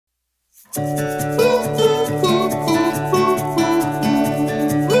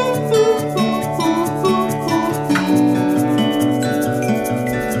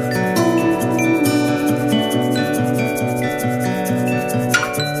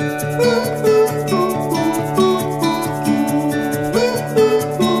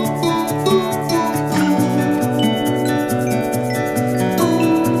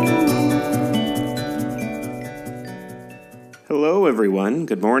Hello, everyone.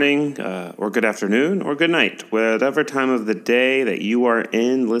 Good morning, or good afternoon, or good night. Whatever time of the day that you are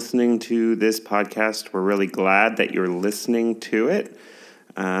in listening to this podcast, we're really glad that you're listening to it.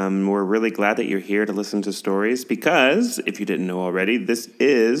 We're really glad that you're here to listen to stories because, if you didn't know already, this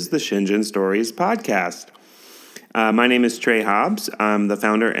is the Shinjin Stories podcast. My name is Trey Hobbs. I'm the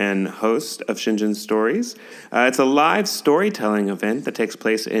founder and host of Shinjin Stories. It's a live storytelling event that takes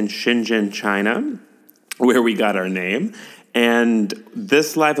place in Shenzhen, China, where we got our name. And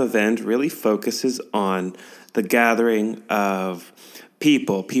this live event really focuses on the gathering of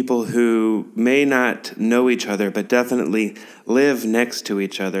people who may not know each other, but definitely live next to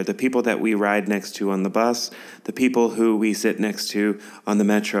each other, the people that we ride next to on the bus, the people who we sit next to on the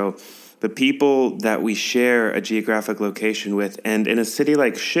metro, the people that we share a geographic location with. And in a city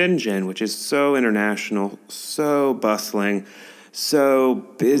like Shenzhen, which is so international, so bustling, so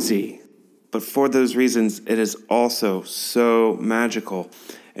busy, but for those reasons, it is also so magical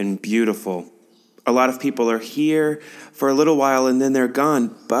and beautiful. A lot of people are here for a little while and then they're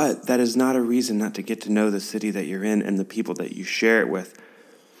gone, but that is not a reason not to get to know the city that you're in and the people that you share it with.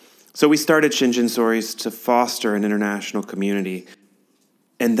 So we started Shinjin Stories to foster an international community,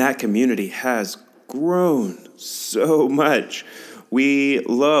 and that community has grown so much. We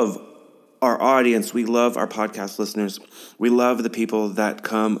love our audience, we love our podcast listeners. We love the people that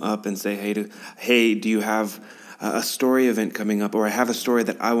come up and say, hey, do you have a story event coming up? Or I have a story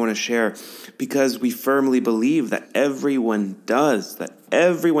that I want to share. Because we firmly believe that everyone does, that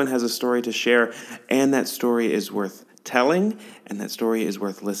everyone has a story to share, and that story is worth telling, and that story is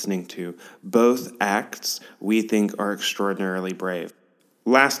worth listening to. Both acts we think are extraordinarily brave.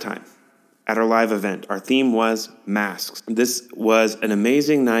 Last time, at our live event, our theme was masks. This was an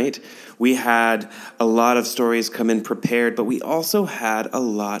amazing night. We had a lot of stories come in prepared, but we also had a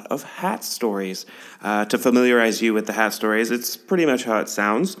lot of hat stories. To familiarize you with the hat stories, it's pretty much how it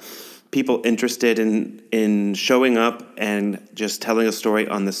sounds. People interested in showing up and just telling a story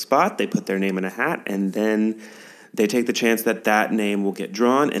on the spot, they put their name in a hat, and then they take the chance that name will get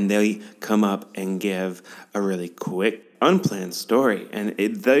drawn, and they come up and give a really quick, unplanned story. And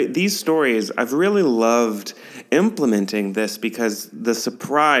these stories, I've really loved implementing this because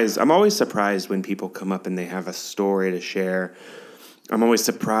I'm always surprised when people come up and they have a story to share. I'm always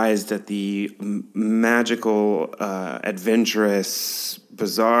surprised at the magical, adventurous,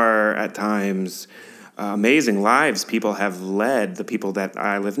 bizarre at times, amazing lives people have led, the people that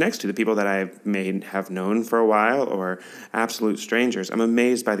I live next to, the people that I may have known for a while, or absolute strangers. I'm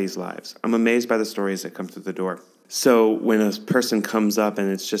amazed by these lives. I'm amazed by the stories that come through the door. So when a person comes up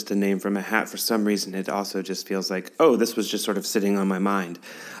and it's just a name from a hat, for some reason it also just feels like, oh, this was just sort of sitting on my mind.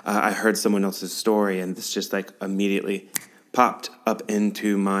 I heard someone else's story and this just like immediately popped up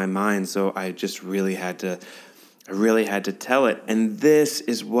into my mind. So I just really had to tell it. And this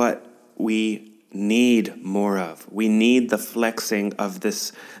is what we need more of. We need the flexing of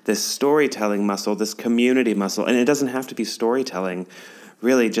this storytelling muscle, this community muscle. And it doesn't have to be storytelling,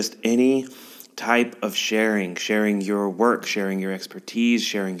 really, just any type of sharing your work, sharing your expertise,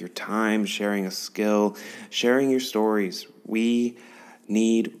 sharing your time, sharing a skill, sharing your stories. We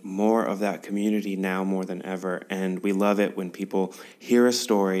need more of that community now more than ever. And we love it when people hear a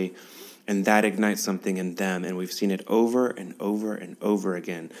story and that ignites something in them. And we've seen it over and over and over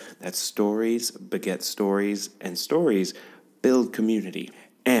again, that stories beget stories, and stories build community.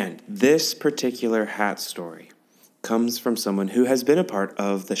 And this particular hat story comes from someone who has been a part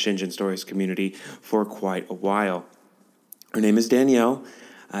of the Shinjin Stories community for quite a while. Her name is Danielle.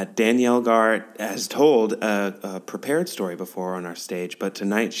 Danielle Gar has told a prepared story before on our stage, but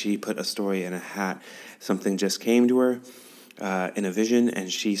tonight she put a story in a hat. Something just came to her in a vision,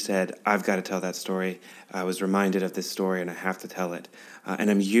 and she said, I've got to tell that story. I was reminded of this story, and I have to tell it.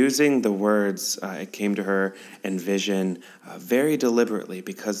 And I'm using the words, it came to her in vision, very deliberately,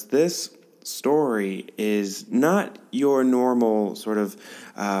 because this story is not your normal sort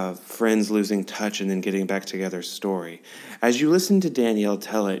of friends losing touch and then getting back together story. As you listen to Danielle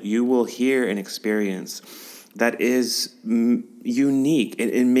tell it, you will hear an experience that is unique.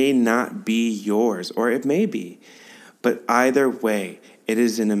 It may not be yours, or it may be. But either way, it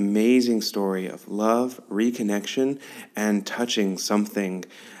is an amazing story of love, reconnection, and touching something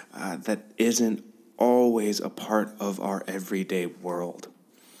that isn't always a part of our everyday world.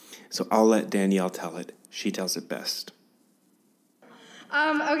 So I'll let Danielle tell it. She tells it best.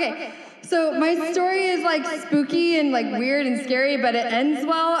 Okay, so my story is like spooky and like weird and scary, but it ends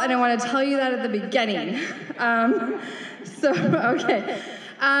well, and I want to tell you that at the beginning.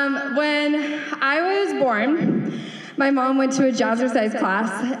 When I was born, my mom went to a jazzercise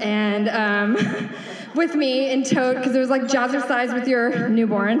class and with me in tote, because it was like jazzercise with your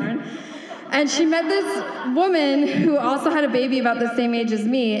newborn. And she met this woman who also had a baby about the same age as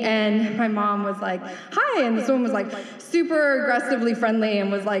me, and my mom was like, hi, and this woman was like super aggressively friendly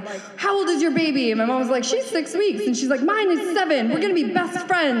and was like, how old is your baby? And my mom was like, she's 6 weeks, and she's like, mine is 7, we're gonna be best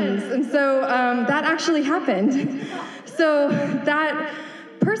friends. And so that actually happened. So that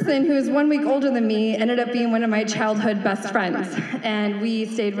person who was 1 week older than me ended up being one of my childhood best friends, and we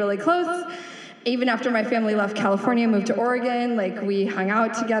stayed really close. Even after my family left California, moved to Oregon, like we hung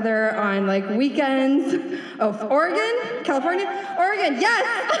out together on like weekends. Oh, Oregon? California? Oregon, yes!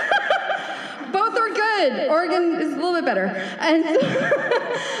 Both are good. Oregon is a little bit better. And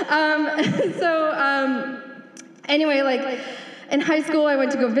anyway, like in high school, I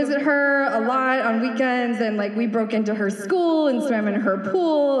went to go visit her a lot on weekends, and like we broke into her school and swam in her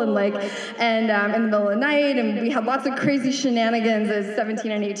pool, and in the middle of the night, and we had lots of crazy shenanigans as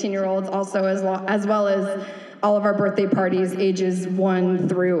 17 and 18-year-olds, also as well as all of our birthday parties, ages 1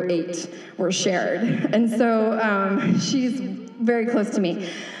 through 8, were shared, and so she's very close to me.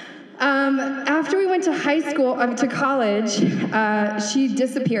 After we went to to college, she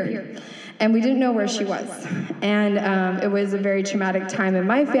disappeared. And we didn't know where she was. And it was a very traumatic time in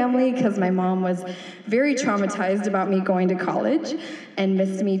my family because my mom was very traumatized about me going to college and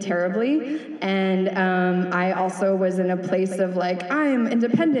missed me terribly. And I also was in a place of like, I'm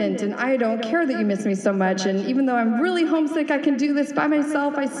independent and I don't care that you miss me so much. And even though I'm really homesick, I can do this by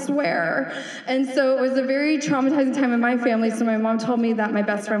myself, I swear. And so it was a very traumatizing time in my family. So my mom told me that my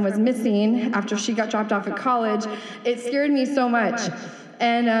best friend was missing after she got dropped off at college. It scared me so much.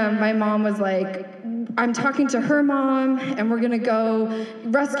 And my mom was like, I'm talking to her mom, and we're gonna go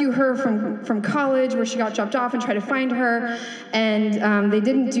rescue her from college where she got dropped off and try to find her. And they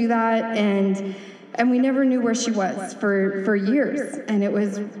didn't do that, and we never knew where she was for years, and it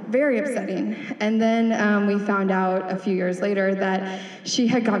was very upsetting. And then we found out a few years later that she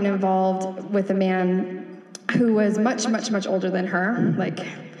had gotten involved with a man who was much, much, much older than her, like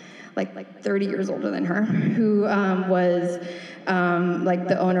 30 years older than her, who was like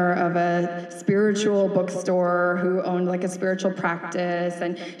the owner of a spiritual bookstore, who owned like a spiritual practice,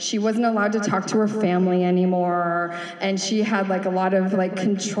 and she wasn't allowed to talk to her family anymore, and she had like a lot of like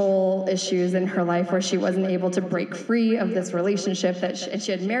control issues in her life where she wasn't able to break free of this relationship and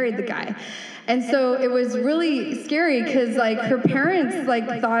she had married the guy. And so it was really scary because like her parents like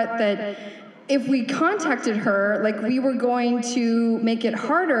thought that if we contacted her, like we were going to make it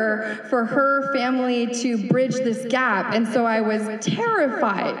harder for her family to bridge this gap. And so I was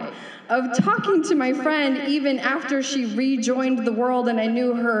terrified of talking to my friend even after she rejoined the world and I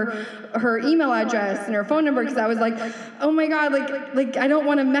knew her email address and her phone number, because I was like, oh my God, like I don't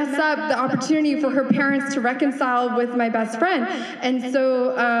want to mess up the opportunity for her parents to reconcile with my best friend. And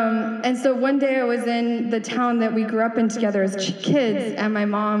so one day I was in the town that we grew up in together as kids, and my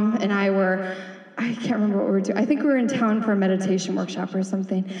mom and I can't remember what we were doing. I think we were in town for a meditation workshop or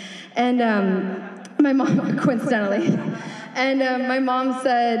something. And my mom, coincidentally, and my mom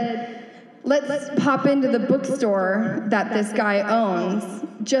said, let's pop into the bookstore that this guy owns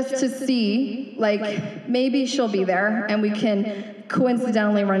just to see, like, maybe she'll be there and we can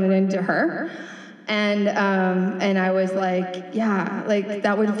coincidentally run into her. And I was like, yeah, like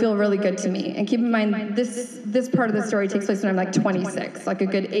that would feel really good to me. And keep in mind, this part of the story takes place when I'm like 26. Like a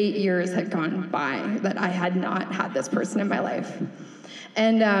good 8 years had gone by that I had not had this person in my life.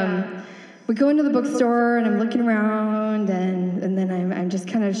 And we go into the bookstore and I'm looking around and then I'm just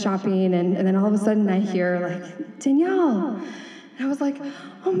kind of shopping and then all of a sudden I hear like, Danielle. And I was like,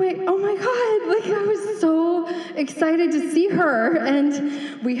 oh my God, like I was so excited to see her.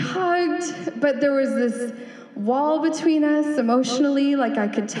 And we hugged, but there was this wall between us emotionally, like I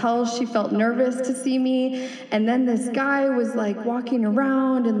could tell she felt nervous to see me. And then this guy was like walking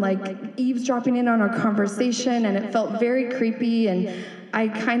around and like eavesdropping in on our conversation, and it felt very creepy. And I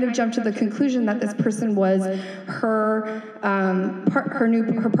kind of jumped to the conclusion that this person was her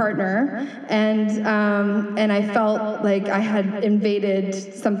partner, and I felt like I had invaded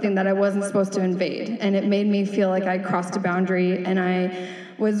something that I wasn't supposed to invade, and it made me feel like I crossed a boundary, and I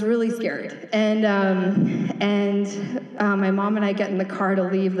was really scared. And my mom and I get in the car to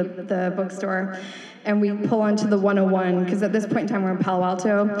leave the bookstore, and we pull onto the 101, because at this point in time we're in Palo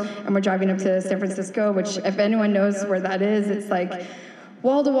Alto, and we're driving up to San Francisco, which if anyone knows where that is, it's like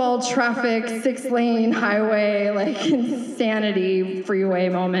wall-to-wall traffic, 6-lane highway, like insanity freeway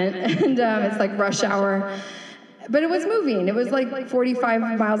moment, and it's like rush hour. But it was moving. It was like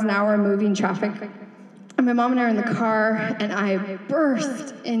 45 miles an hour moving traffic. And my mom and I are in the car, and I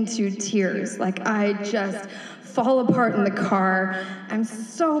burst into tears. Like, I just fall apart in the car. I'm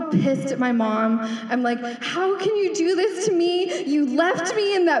so pissed at my mom. I'm like, how can you do this to me? You left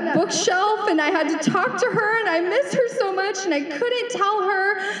me in that bookshelf, and I had to talk to her, and I miss her so much, and I couldn't tell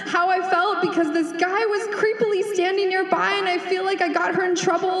her how I felt because this guy was creepily standing nearby, and I feel like I got her in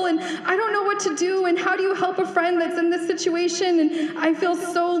trouble, and I don't know what to do, and how do you help a friend that's in this situation? And I feel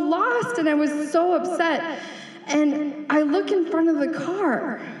so lost, and I was so upset. And I look in front of the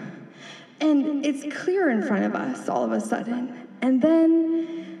car, and it's clear in front of us all of a sudden. And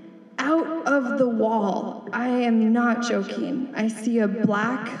then out of the wall, I am not joking, I see a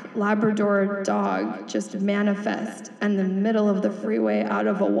black Labrador dog just manifest in the middle of the freeway out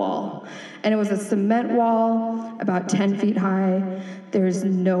of a wall. And it was a cement wall about 10 feet high. There's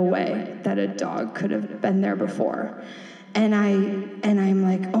no way that a dog could have been there before. And I'm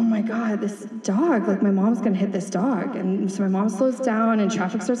like, oh my God, this dog, like my mom's gonna hit this dog. And so my mom slows down and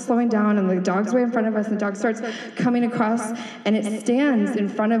traffic starts slowing down and the dog's way in front of us and the dog starts coming across and it stands in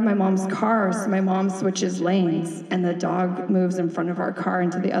front of my mom's car. So my mom switches lanes and the dog moves in front of our car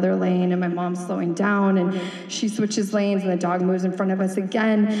into the other lane and my mom's slowing down and she switches lanes and the dog moves in front of us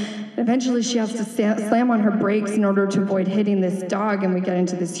again. And eventually she has to slam on her brakes in order to avoid hitting this dog and we get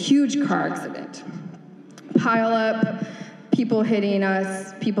into this huge car accident. Pile up, people hitting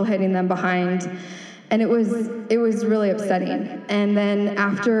us, people hitting them behind, and it was really upsetting. And then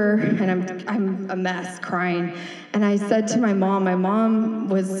after, and I'm a mess, crying, and I said to my mom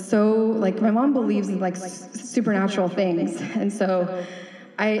was so, like, my mom believes in, like, supernatural things, and so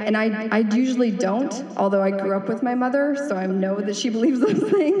I usually don't, although I grew up with my mother, so I know that she believes those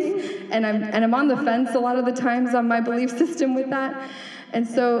things, and I'm on the fence a lot of the times on my belief system with that. And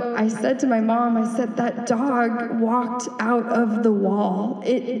so I said to my mom, I said, that dog walked out of the wall.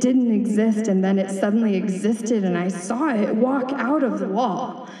 It didn't exist, and then it suddenly existed, and I saw it walk out of the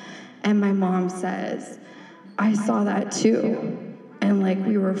wall. And my mom says, I saw that too. And like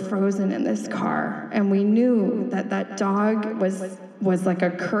we were frozen in this car, and we knew that that dog was like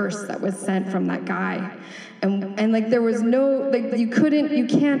a curse that was sent from that guy. And like there was no, like you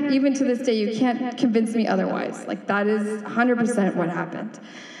can't, even to this day, you can't convince me otherwise. Like that is 100% what happened.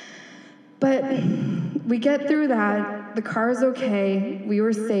 But we get through that, the car's okay, we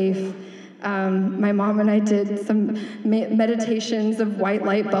were safe. My mom and I did some meditations of white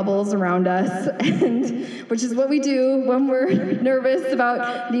light bubbles around us, and which is what we do when we're nervous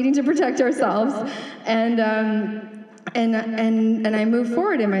about needing to protect ourselves. And I moved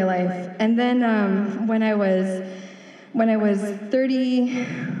forward in my life. And then when I was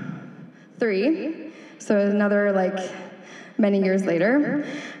 33, so another like many years later,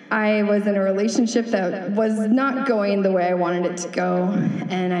 I was in a relationship that was not going the way I wanted it to go,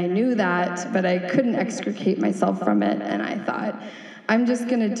 and I knew that, but I couldn't extricate myself from it, and I thought, I'm just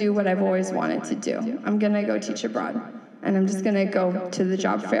gonna do what I've always wanted to do. I'm gonna go teach abroad, and I'm just gonna go to the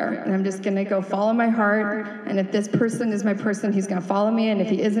job fair, and I'm just gonna go follow my heart, and if this person is my person, he's gonna follow me, and if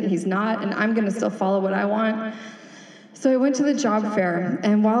he isn't, he's not, and I'm gonna still follow what I want. So I went to the job fair,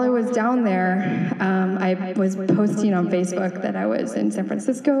 and while I was down there, I was posting on Facebook that I was in San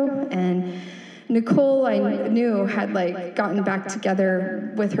Francisco, and Nicole, I knew, had like gotten back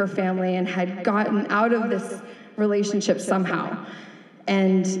together with her family and had gotten out of this relationship somehow.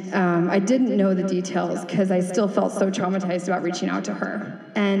 And I didn't know the details because I still felt so traumatized about reaching out to her.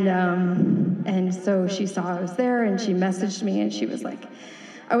 And so she saw I was there, and she messaged me, and she was like,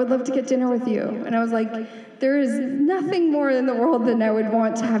 I would love to get dinner with you. And I was like, there is nothing more in the world than I would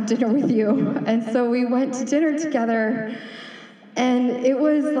want to have dinner with you. And so we went to dinner together, and it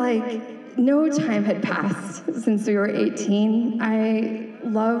was like no time had passed since we were 18. I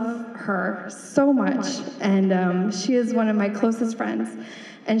love her so much, and she is one of my closest friends.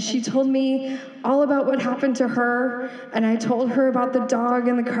 And she told me all about what happened to her, and I told her about the dog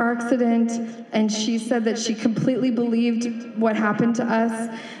and the car accident, and she said that she completely believed what happened to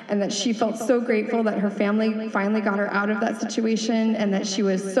us, and that she felt so grateful that her family finally got her out of that situation, and that she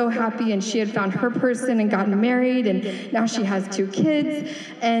was so happy, and she had found her person and gotten married, and now she has 2 kids,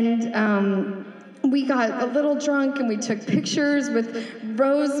 and we got a little drunk, and we took pictures with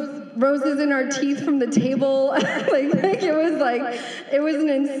roses in our teeth from the table. like it was an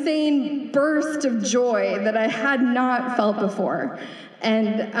insane burst of joy that I had not felt before.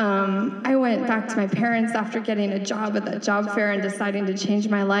 And I went back to my parents after getting a job at that job fair and deciding to change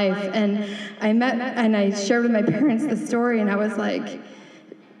my life. And I shared with my parents the story, and I was like,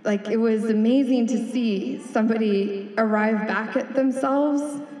 it was amazing to see somebody arrive back at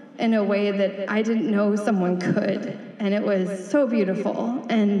themselves in a way that I didn't know someone could. And it was so beautiful.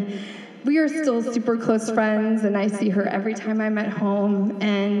 And we are still super close friends, and I see her every time I'm at home.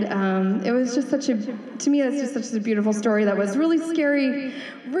 And it was just to me, that's just such a beautiful story that was really scary,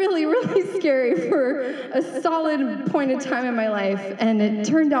 really, really scary for a solid point of time in my life. And it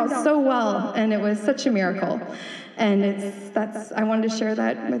turned out so well, and it was such a miracle. And I wanted to share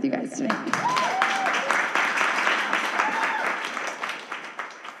that with you guys tonight.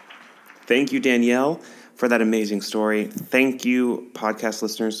 Thank you, Danielle, for that amazing story. Thank you, podcast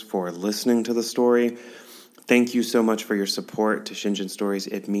listeners, for listening to the story. Thank you so much for your support to Shinjin Stories.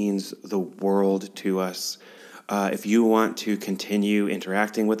 It means the world to us. If you want to continue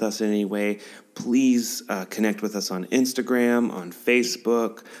interacting with us in any way, please connect with us on Instagram, on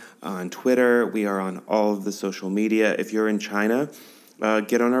Facebook, on Twitter. We are on all of the social media. If you're in China,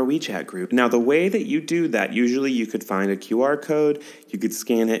 get on our WeChat group. Now, the way that you do that, usually you could find a QR code, you could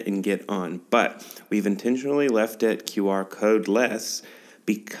scan it and get on. But we've intentionally left it QR code-less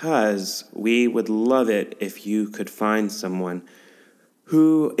because we would love it if you could find someone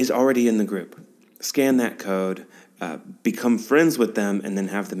who is already in the group. Scan that code, become friends with them, and then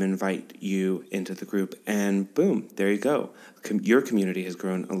have them invite you into the group. And boom, there you go. Your community has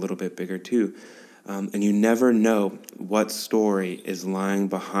grown a little bit bigger too. And you never know what story is lying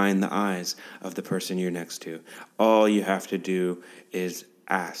behind the eyes of the person you're next to. All you have to do is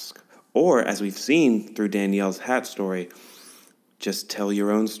ask. Or, as we've seen through Danielle's hat story, just tell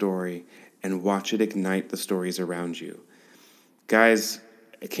your own story and watch it ignite the stories around you. Guys,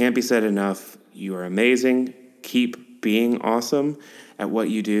 it can't be said enough. You are amazing. Keep being awesome at what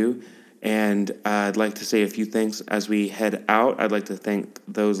you do. And I'd like to say a few things as we head out. I'd like to thank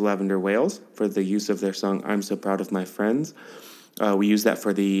those Lavender Whales for the use of their song, I'm So Proud of My Friends. We use that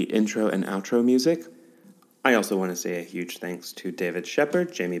for the intro and outro music. I also want to say a huge thanks to David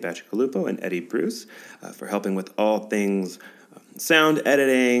Shepard, Jamie Bacigalupo, and Eddie Bruce for helping with all things sound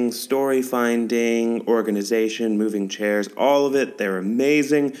editing, story finding, organization, moving chairs, all of it. They're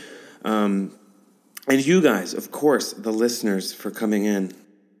amazing. And you guys, of course, the listeners, for coming in.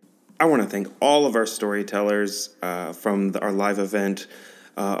 I want to thank all of our storytellers from our live event,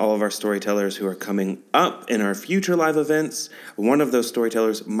 all of our storytellers who are coming up in our future live events. One of those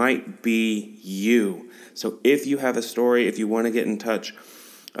storytellers might be you. So if you have a story, if you want to get in touch,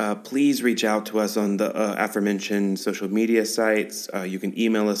 please reach out to us on the aforementioned social media sites. You can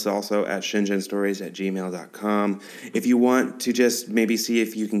email us also at shinjinstories@gmail.com. If you want to just maybe see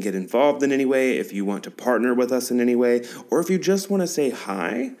if you can get involved in any way, if you want to partner with us in any way, or if you just want to say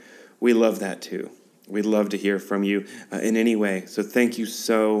hi, we love that too. We'd love to hear from you in any way. So thank you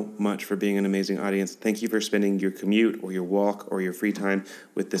so much for being an amazing audience. Thank you for spending your commute or your walk or your free time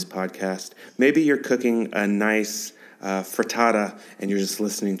with this podcast. Maybe you're cooking a nice frittata and you're just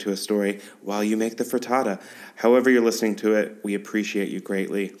listening to a story while you make the frittata. However you're listening to it, we appreciate you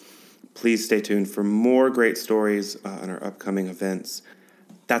greatly. Please stay tuned for more great stories on our upcoming events.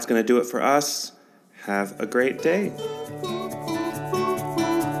 That's going to do it for us. Have a great day.